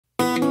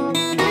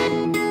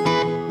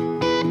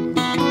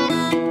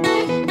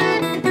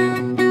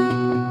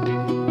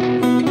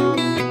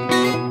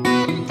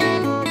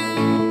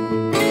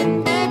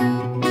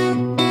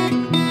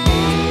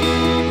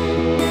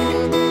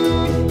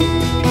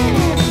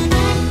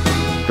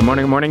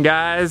Good morning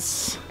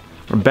guys.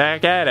 We're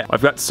back at it.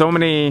 I've got so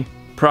many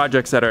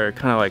projects that are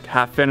kind of like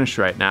half finished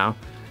right now,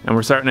 and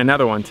we're starting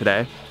another one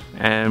today,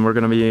 and we're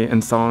gonna be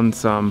installing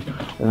some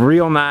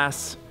real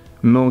nice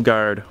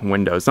Milgard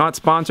windows. Not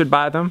sponsored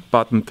by them,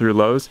 bought them through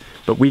Lowe's,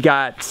 but we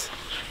got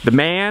the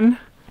man,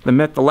 the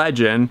myth, the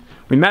legend.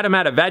 We met him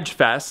at a Veg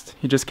Fest.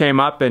 He just came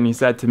up and he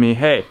said to me,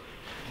 hey,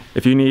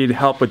 if you need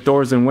help with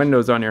doors and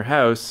windows on your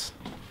house,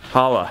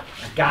 holla.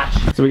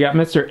 Gotcha. So we got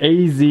Mr.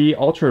 AZ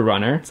Ultra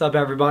Runner. What's up,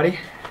 everybody?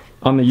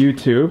 On the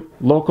YouTube,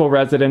 local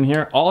resident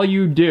here. All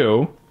you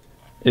do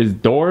is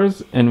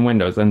doors and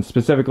windows, and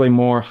specifically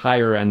more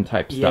higher end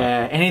type stuff.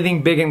 Yeah,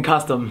 anything big and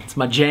custom. It's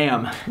my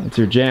jam. That's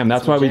your jam.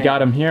 That's why we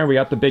got him here. We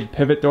got the big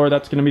pivot door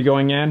that's gonna be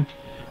going in.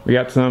 We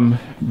got some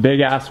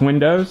big ass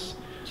windows.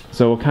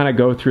 So we'll kind of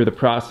go through the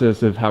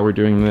process of how we're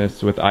doing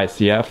this with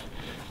ICF.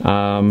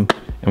 And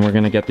we're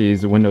gonna get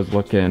these windows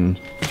looking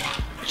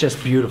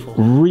just beautiful.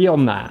 Real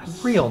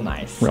nice. Real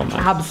nice. Real nice.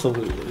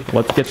 Absolutely.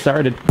 Let's get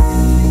started.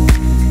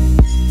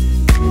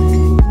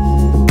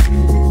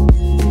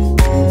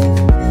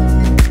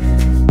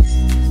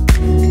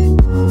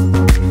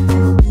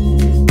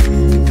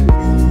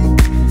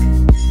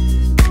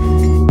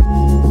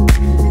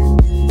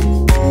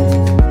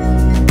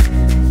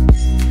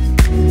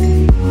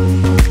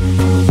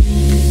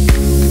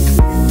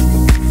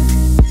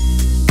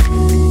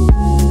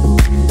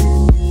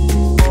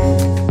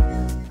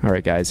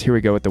 Alright guys, here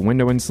we go with the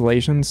window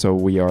installation. So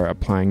we are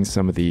applying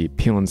some of the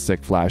peel and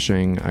stick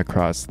flashing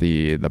across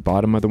the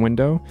bottom of the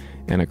window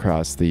and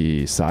across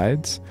the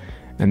sides.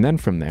 And then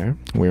from there,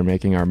 we're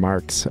making our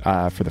marks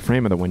for the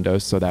frame of the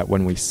windows so that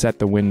when we set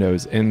the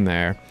windows in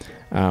there,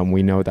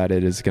 we know that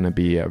it is going to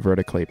be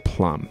vertically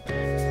plumb.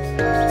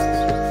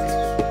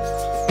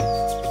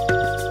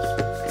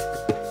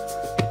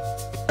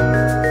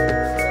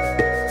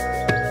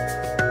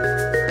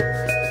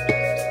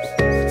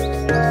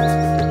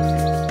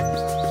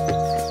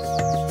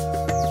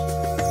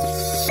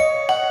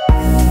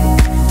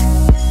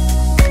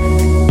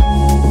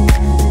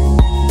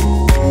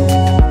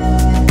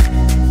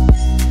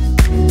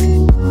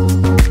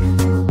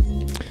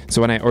 So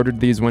when I ordered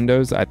these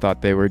windows, I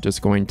thought they were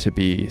just going to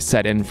be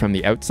set in from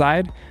the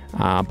outside,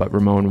 but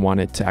Ramon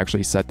wanted to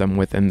actually set them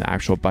within the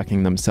actual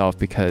bucking themselves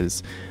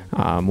because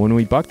when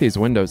we buck these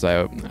windows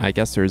out, I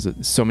guess there's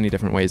so many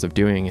different ways of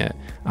doing it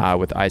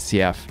with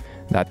ICF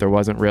that there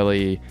wasn't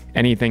really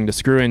anything to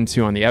screw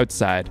into on the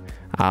outside.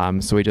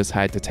 So we just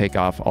had to take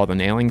off all the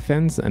nailing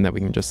fins and then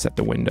we can just set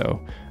the window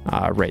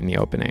right in the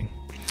opening.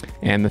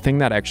 And the thing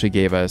that actually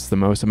gave us the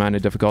most amount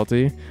of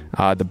difficulty,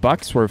 the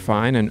bucks were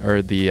fine,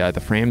 or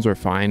the frames were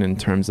fine in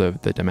terms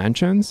of the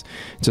dimensions.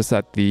 Just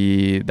that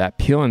that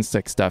peel and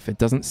stick stuff, it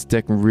doesn't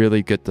stick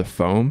really good to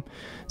foam.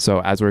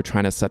 So as we're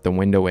trying to set the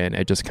window in,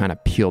 it just kind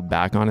of peeled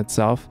back on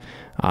itself.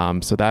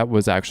 So that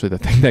was actually the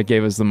thing that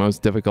gave us the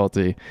most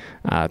difficulty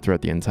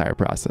throughout the entire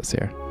process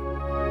here.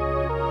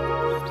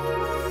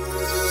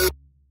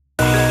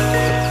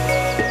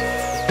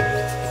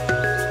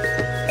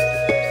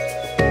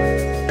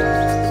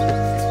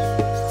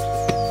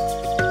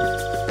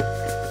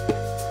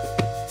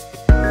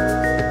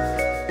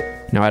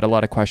 Now, I had a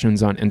lot of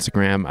questions on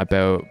Instagram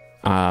about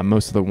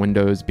most of the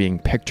windows being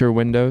picture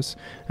windows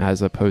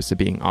as opposed to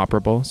being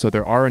operable. So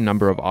there are a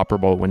number of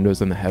operable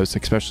windows in the house,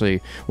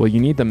 especially, well,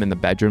 you need them in the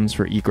bedrooms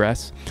for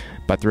egress,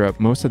 but throughout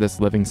most of this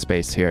living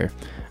space here,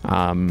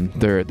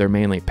 they're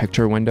mainly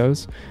picture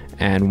windows.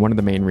 And one of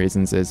the main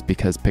reasons is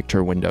because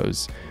picture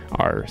windows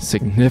are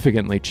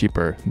significantly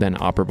cheaper than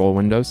operable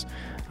windows.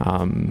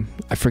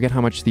 I forget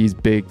how much these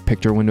big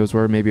picture windows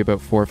were, maybe about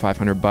 $400 or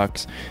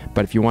 $500,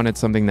 but if you wanted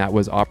something that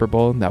was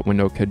operable, that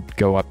window could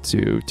go up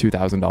to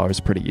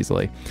 $2,000 pretty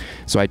easily.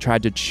 So I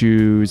tried to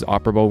choose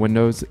operable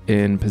windows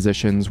in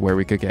positions where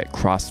we could get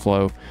cross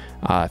flow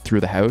through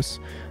the house.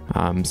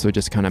 So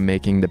just kind of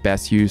making the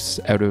best use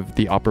out of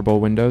the operable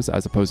windows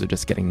as opposed to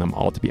just getting them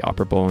all to be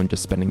operable and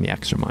just spending the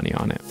extra money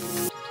on it.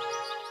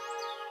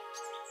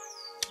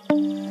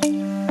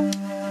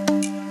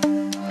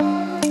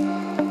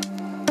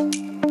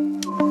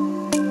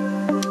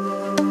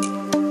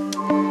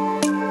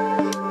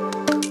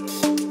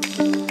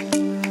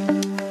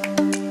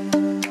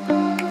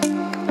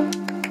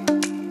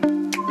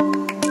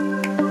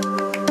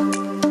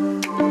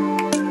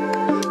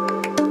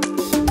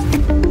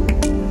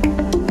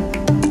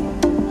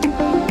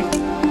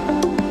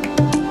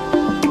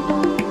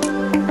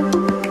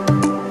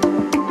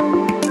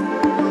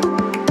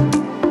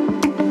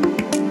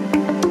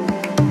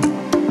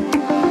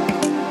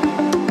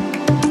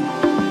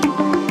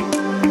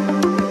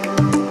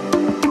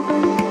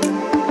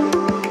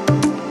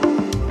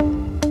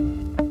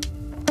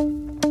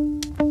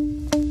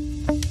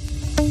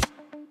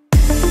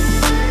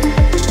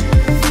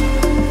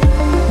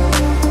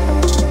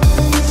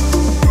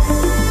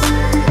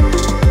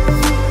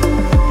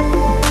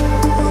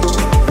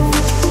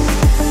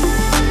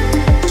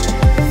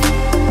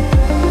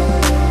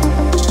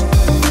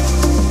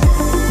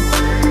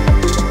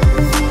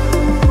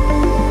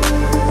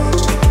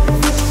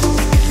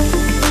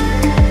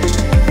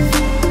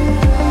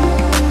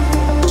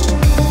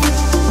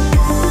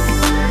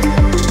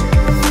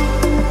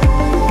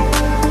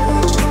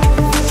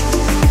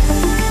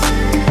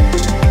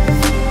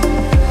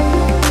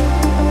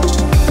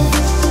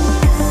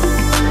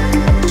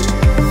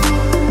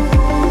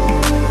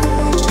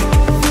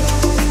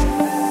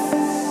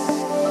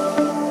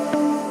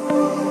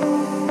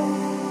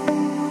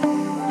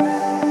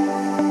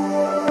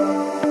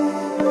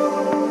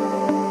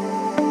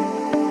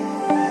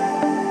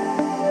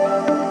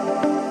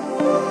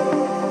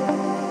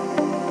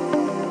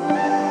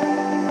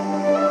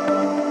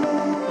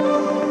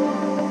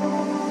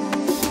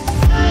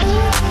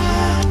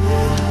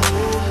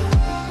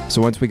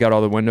 So once we got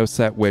all the windows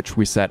set, which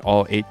we set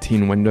all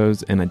 18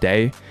 windows in a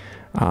day,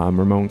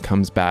 Ramon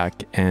comes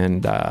back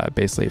and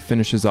basically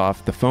finishes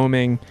off the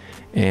foaming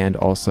and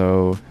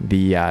also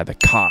the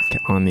caulk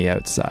on the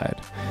outside.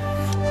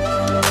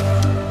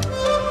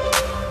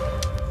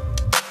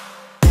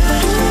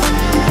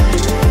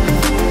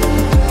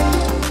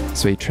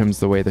 So he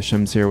trims away the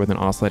shims here with an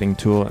oscillating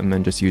tool and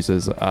then just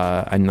uses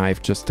a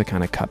knife just to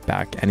kind of cut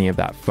back any of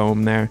that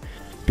foam there,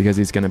 because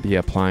he's going to be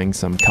applying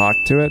some caulk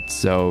to it.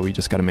 So we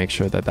just got to make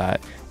sure that that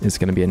is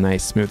going to be a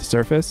nice smooth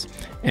surface.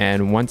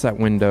 And once that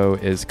window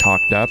is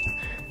caulked up,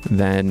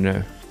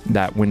 then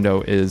that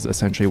window is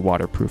essentially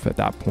waterproof at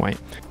that point.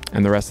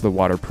 And the rest of the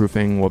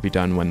waterproofing will be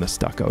done when the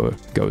stucco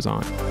goes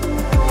on.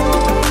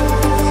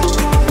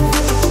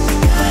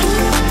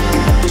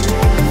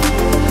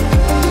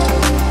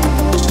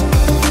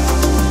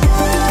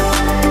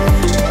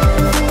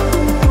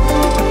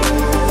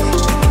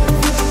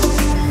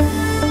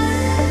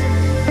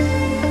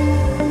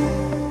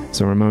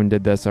 So Ramon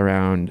did this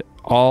around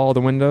all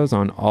the windows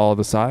on all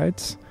the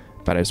sides,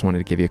 but I just wanted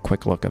to give you a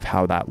quick look of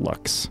how that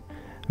looks.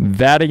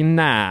 Very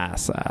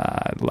nice.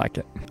 I like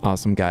it.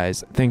 Awesome,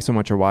 guys. Thanks so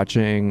much for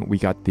watching. We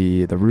got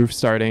the roof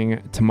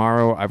starting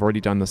tomorrow. I've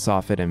already done the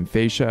soffit and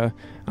fascia,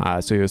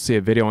 so you'll see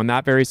a video on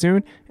that very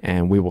soon,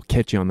 and we will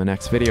catch you on the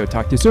next video.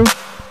 Talk to you soon.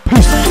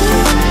 Peace.